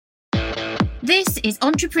This is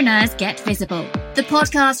Entrepreneurs Get Visible, the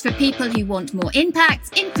podcast for people who want more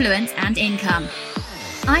impact, influence, and income.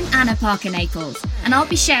 I'm Anna Parker Naples, and I'll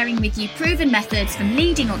be sharing with you proven methods from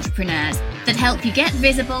leading entrepreneurs that help you get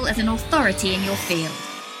visible as an authority in your field.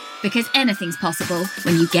 Because anything's possible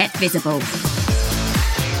when you get visible.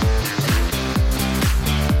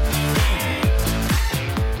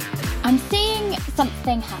 I'm seeing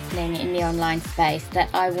something happening in the online space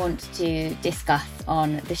that I want to discuss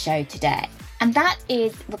on the show today. And that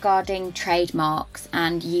is regarding trademarks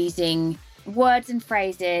and using words and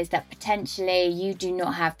phrases that potentially you do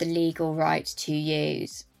not have the legal right to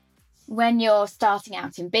use. When you're starting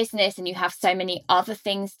out in business and you have so many other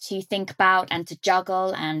things to think about and to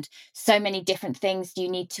juggle and so many different things you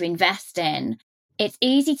need to invest in, it's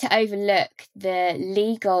easy to overlook the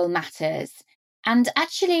legal matters and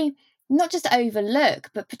actually not just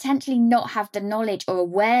overlook, but potentially not have the knowledge or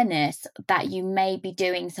awareness that you may be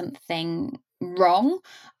doing something wrong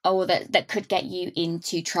or that could get you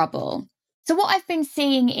into trouble. So what I've been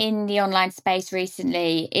seeing in the online space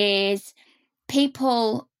recently is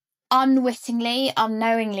people unwittingly,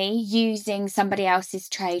 unknowingly using somebody else's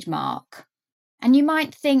trademark. And you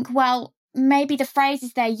might think, well, maybe the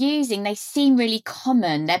phrases they're using, they seem really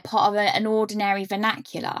common. They're part of an ordinary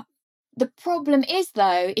vernacular. The problem is,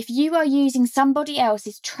 though, if you are using somebody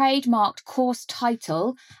else's trademarked course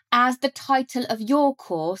title as the title of your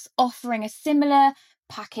course, offering a similar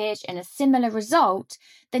package and a similar result,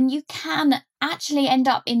 then you can actually end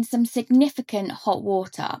up in some significant hot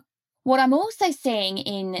water. What I'm also seeing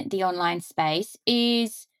in the online space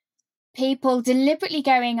is people deliberately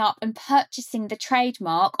going up and purchasing the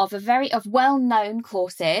trademark of well-known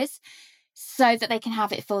courses so that they can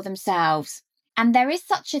have it for themselves. And there is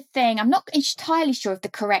such a thing, I'm not entirely sure of the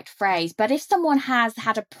correct phrase, but if someone has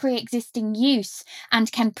had a pre-existing use and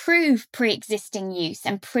can prove pre-existing use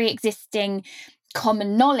and pre-existing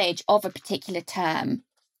common knowledge of a particular term,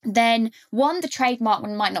 then one, the trademark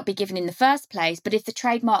might not be given in the first place, but if the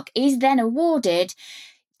trademark is then awarded,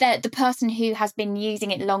 the person who has been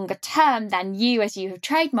using it longer term than you as you have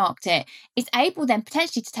trademarked it is able then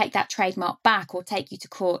potentially to take that trademark back or take you to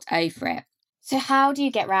court over it. So how do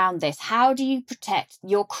you get around this? How do you protect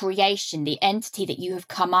your creation, the entity that you have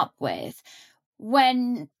come up with,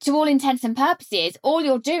 when, to all intents and purposes, all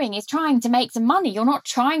you're doing is trying to make some money? You're not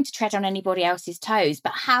trying to tread on anybody else's toes,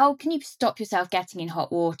 but how can you stop yourself getting in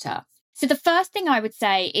hot water? So the first thing I would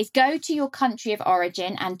say is go to your country of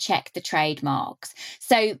origin and check the trademarks.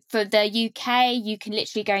 So for the UK, you can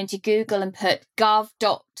literally go into Google and put gov.uk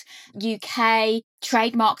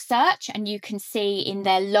trademark search, and you can see in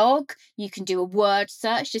their log, you can do a word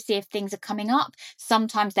search to see if things are coming up.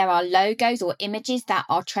 Sometimes there are logos or images that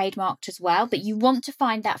are trademarked as well, but you want to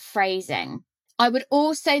find that phrasing. I would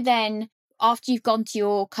also then, after you've gone to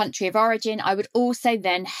your country of origin, I would also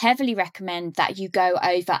then heavily recommend that you go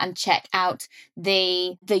over and check out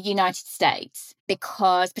the United States,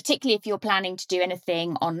 because particularly if you're planning to do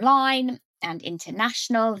anything online and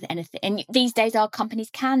international, anything, and these days our companies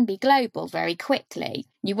can be global very quickly.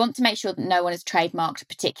 You want to make sure that no one has trademarked a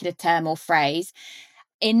particular term or phrase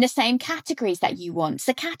in the same categories that you want.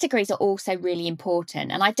 So categories are also really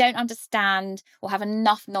important. And I don't understand or have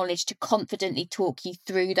enough knowledge to confidently talk you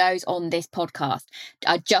through those on this podcast.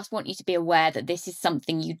 I just want you to be aware that this is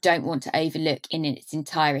something you don't want to overlook in its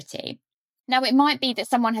entirety. Now, it might be that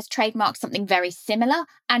someone has trademarked something very similar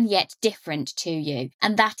and yet different to you,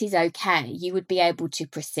 and that is okay. You would be able to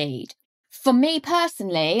proceed. For me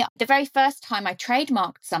personally, the very first time I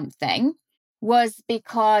trademarked something was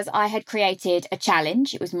because I had created a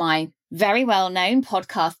challenge. It was my very well-known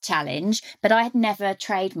podcast challenge, but I had never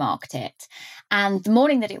trademarked it. And the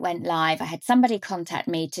morning that it went live, I had somebody contact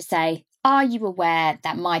me to say, are you aware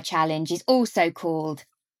that my challenge is also called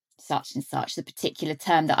such and such, the particular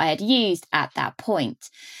term that I had used at that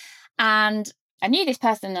point? And I knew this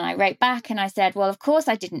person, and I wrote back and I said, well, of course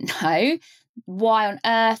I didn't know. Why on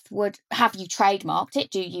earth have you trademarked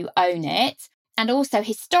it? Do you own it? And also,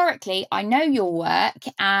 historically, I know your work,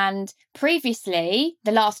 and previously,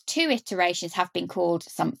 the last 2 iterations have been called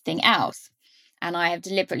something else. And I have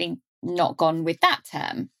deliberately not gone with that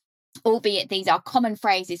term, albeit these are common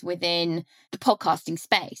phrases within the podcasting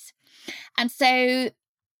space. And so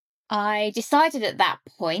I decided at that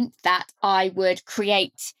point that I would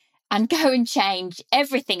create and go and change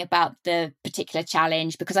everything about the particular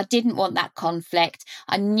challenge because I didn't want that conflict.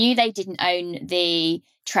 I knew they didn't own the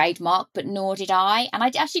trademark, but nor did I. And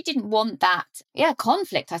I actually didn't want that,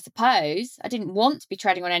 conflict, I suppose. I didn't want to be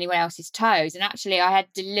treading on anyone else's toes. And actually, I had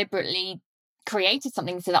deliberately created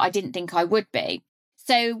something so that I didn't think I would be.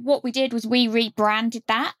 So what we did was we rebranded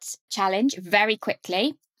that challenge very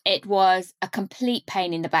quickly. It was a complete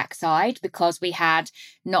pain in the backside because we had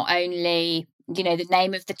not only, the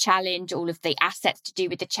name of the challenge, all of the assets to do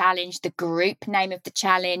with the challenge, the group name of the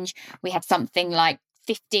challenge. We had something like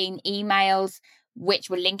 15 emails which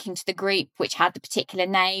were linking to the group, which had the particular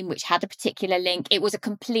name, which had a particular link. It was a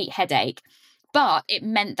complete headache, but it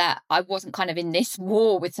meant that I wasn't kind of in this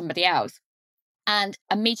war with somebody else. And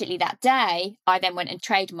immediately that day, I then went and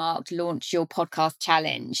trademarked Launch Your Podcast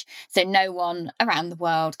Challenge. So no one around the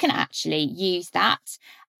world can actually use that.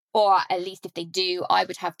 Or at least if they do, I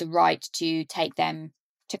would have the right to take them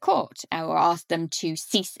to court or ask them to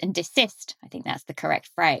cease and desist. I think that's the correct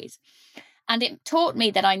phrase. And it taught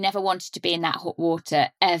me that I never wanted to be in that hot water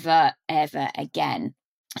ever, ever again.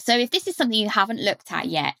 So if this is something you haven't looked at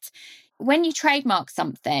yet, when you trademark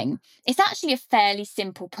something, it's actually a fairly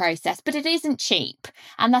simple process, but it isn't cheap.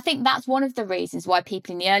 And I think that's one of the reasons why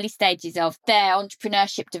people in the early stages of their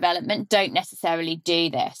entrepreneurship development don't necessarily do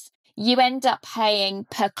this. You end up paying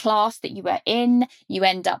per class that you are in. You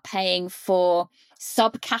end up paying for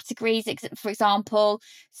subcategories, for example.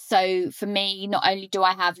 So for me, not only do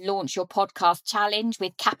I have Launch Your Podcast Challenge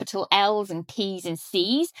with capital L's and P's and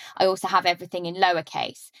C's, I also have everything in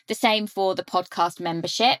lowercase. The same for the podcast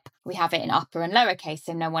membership. We have it in upper and lowercase,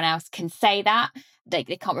 so no one else can say that. They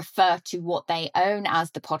can't refer to what they own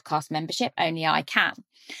as the podcast membership, only I can.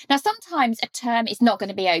 Now, sometimes a term is not going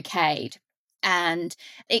to be okayed. And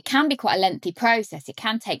it can be quite a lengthy process. It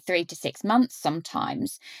can take 3 to 6 months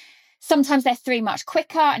sometimes. Sometimes they're 3 much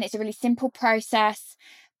quicker and it's a really simple process.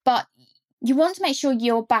 But you want to make sure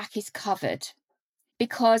your back is covered,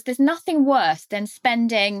 because there's nothing worse than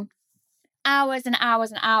spending hours and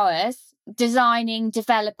hours and hours designing,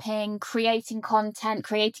 developing, creating content,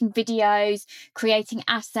 creating videos, creating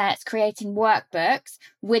assets, creating workbooks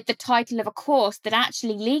with the title of a course that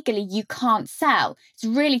actually legally you can't sell. It's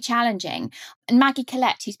really challenging. And Maggie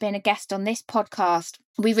Collette, who's been a guest on this podcast,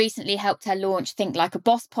 we recently helped her launch Think Like a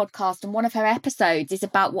Boss podcast. And one of her episodes is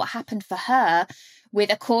about what happened for her with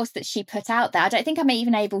a course that she put out there. I don't think I'm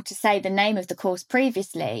even able to say the name of the course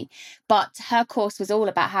previously, but her course was all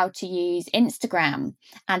about how to use Instagram,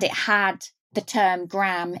 and it had the term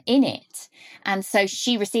gram in it. And so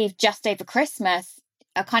she received just over Christmas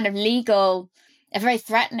a kind of legal, a very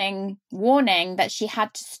threatening warning that she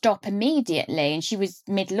had to stop immediately. And she was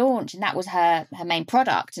mid-launch, and that was her main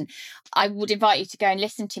product. And I would invite you to go and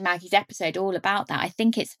listen to Maggie's episode all about that. I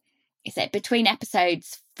think it's between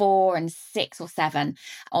episodes 4 and 6 or 7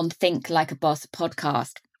 on Think Like a Boss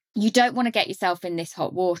podcast. You don't want to get yourself in this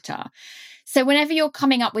hot water. So whenever you're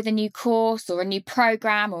coming up with a new course or a new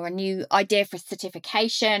program or a new idea for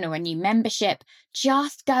certification or a new membership,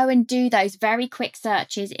 just go and do those very quick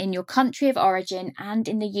searches in your country of origin and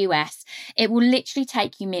in the US. It will literally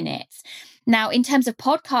take you minutes. Now, in terms of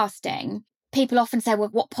podcasting, people often say, well,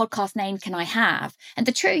 what podcast name can I have? And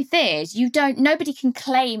the truth is, nobody can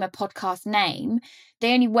claim a podcast name.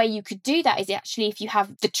 The only way you could do that is actually if you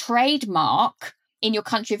have the trademark in your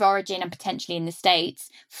country of origin and potentially in the States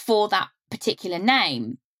for that particular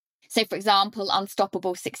name. So, for example,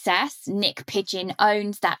 Unstoppable Success, Nick Pidgeon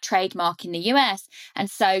owns that trademark in the US. And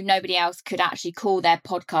so nobody else could actually call their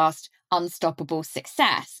podcast Unstoppable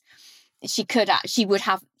Success. She would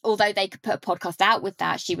have, although they could put a podcast out with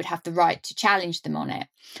that, she would have the right to challenge them on it.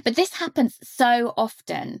 But this happens so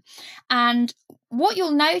often. And what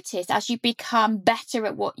you'll notice as you become better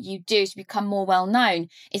at what you do, to become more well known,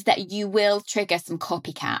 is that you will trigger some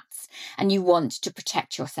copycats, and you want to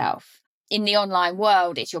protect yourself. In the online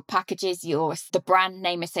world, it's your packages, the brand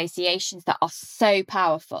name associations that are so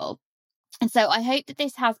powerful. And so I hope that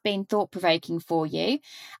this has been thought-provoking for you,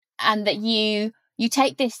 and that you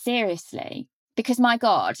take this seriously, because my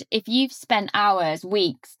God, if you've spent hours,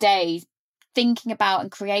 weeks, days thinking about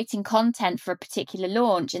and creating content for a particular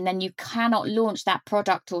launch, and then you cannot launch that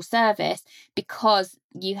product or service because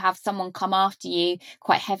you have someone come after you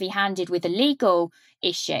quite heavy-handed with a legal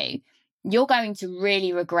issue, you're going to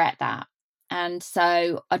really regret that. And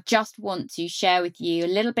so I just want to share with you a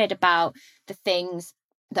little bit about the things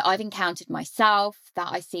that I've encountered myself, that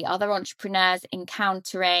I see other entrepreneurs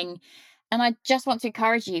encountering. And I just want to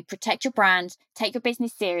encourage you, protect your brand, take your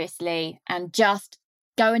business seriously, and just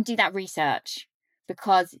go and do that research,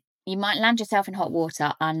 because you might land yourself in hot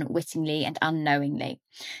water unwittingly and unknowingly.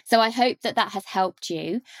 So I hope that has helped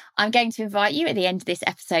you. I'm going to invite you at the end of this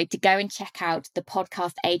episode to go and check out the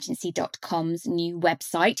podcastagency.com's new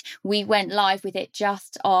website. We went live with it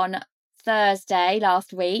just on Thursday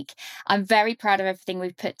last week. I'm very proud of everything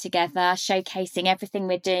we've put together, showcasing everything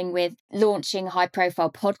we're doing with launching high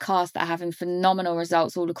profile podcasts that are having phenomenal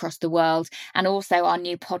results all across the world, and also our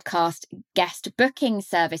new podcast guest booking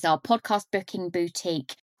service, our podcast booking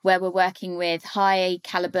boutique. where we're working with high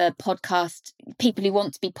caliber podcast people who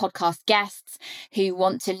want to be podcast guests, who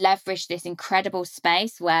want to leverage this incredible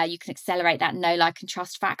space where you can accelerate that know, like, and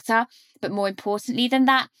trust factor. But more importantly than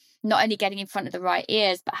that, not only getting in front of the right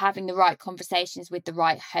ears, but having the right conversations with the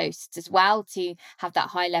right hosts as well to have that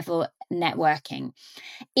high level networking.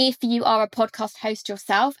 If you are a podcast host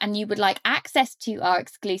yourself and you would like access to our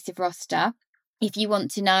exclusive roster, if you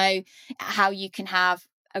want to know how you can have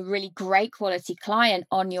a really great quality client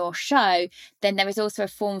on your show, then there is also a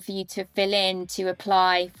form for you to fill in to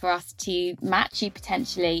apply for us to match you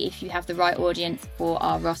potentially if you have the right audience for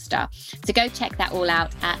our roster. So go check that all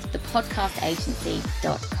out at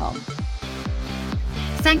thepodcastagency.com.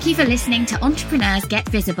 Thank you for listening to Entrepreneurs Get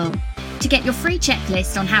Visible. To get your free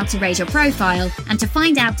checklist on how to raise your profile and to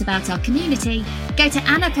find out about our community, go to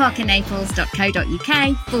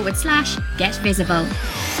annaparkernaples.co.uk/get visible.